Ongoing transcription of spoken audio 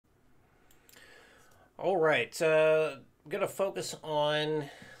All right, I'm going to focus on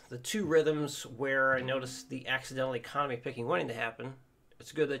the two rhythms where I noticed the accidental economy picking wanting to happen.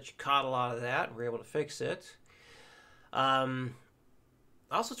 It's good that you caught a lot of that and were able to fix it. Um,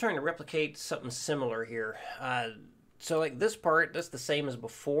 Also trying to replicate something similar here. So like this part, that's the same as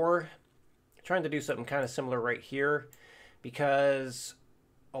before. Trying to do something kind of similar right here because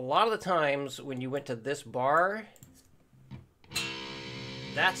a lot of the times when you went to this bar,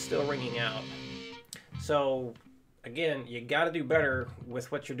 that's still ringing out. So again, you got to do better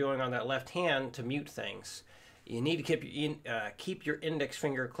with what you're doing on that left hand to mute things. You need to keep your index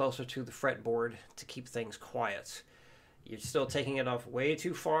finger closer to the fretboard to keep things quiet. You're still taking it off way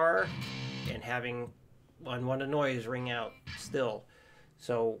too far and having unwanted noise ring out still.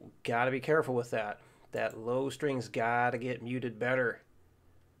 So got to be careful with that. That low string's got to get muted better.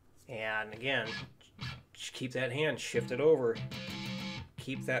 And again, just keep that hand shifted over.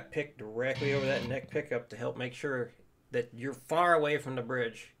 Keep that pick directly over that neck pickup to help make sure that you're far away from the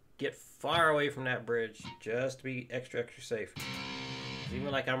bridge. Get far away from that bridge just to be extra safe. Even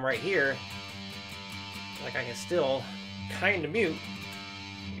like I'm right here, like I can still kind of mute,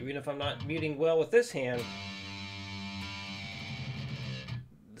 even if I'm not muting well with this hand.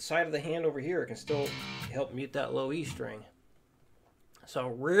 The side of the hand over here can still help mute that low E string. So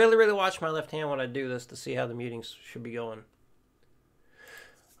really watch my left hand when I do this to see how the mutings should be going.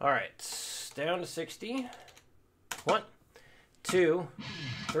 All right, down to 60. 1, 2,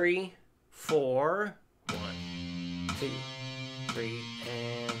 3, 4. 1, 2, 3,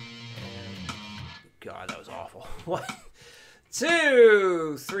 and God, that was awful. 1,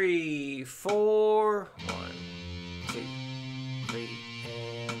 2, 3, 4. 1, 2, 3,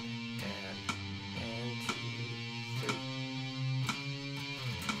 and 2, 3.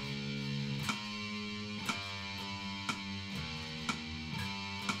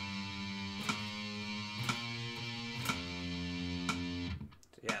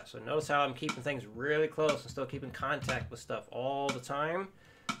 Yeah, so notice how I'm keeping things really close and still keeping contact with stuff all the time.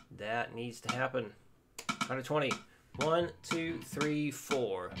 That needs to happen. 120. 1, 2, 3,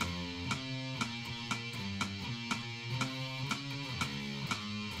 4.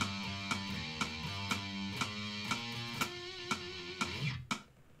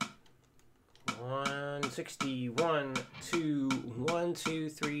 One 60. 1, 2, 1, 2,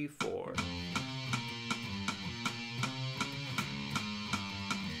 3, 4.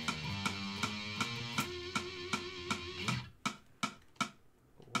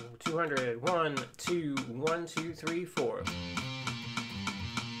 200. 1, 2, 1, 2, 3, 4.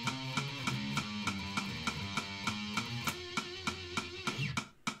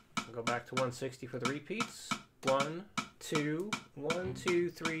 Go back to 160 for the repeats. 1, 2, 1, 2,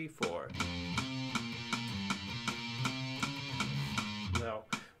 3, 4. No.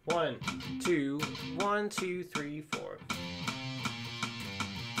 1, 2, 1, 2, 3, 4.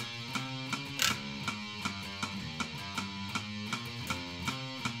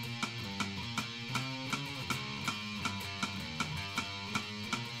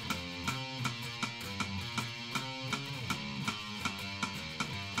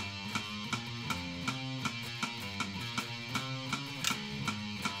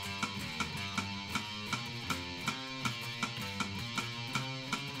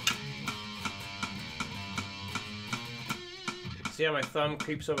 See how my thumb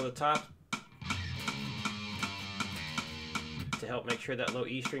creeps over the top to help make sure that low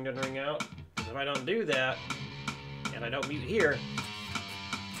E string doesn't ring out? Because if I don't do that, and I don't mute here,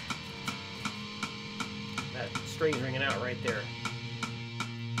 that string's ringing out right there.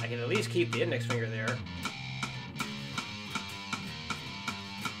 I can at least keep the index finger there.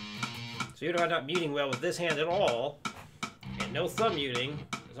 So even if I'm not muting well with this hand at all, and no thumb muting,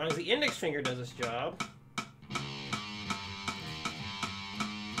 as long as the index finger does its job,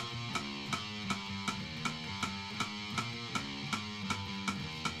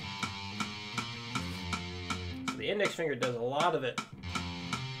 the index finger does a lot of it.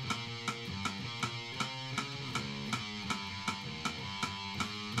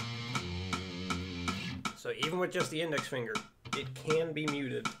 So even with just the index finger, it can be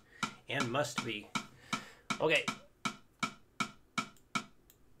muted and must be. Okay.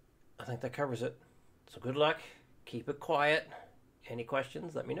 I think that covers it. So good luck. Keep it quiet. Any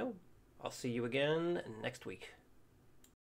questions, let me know. I'll see you again next week.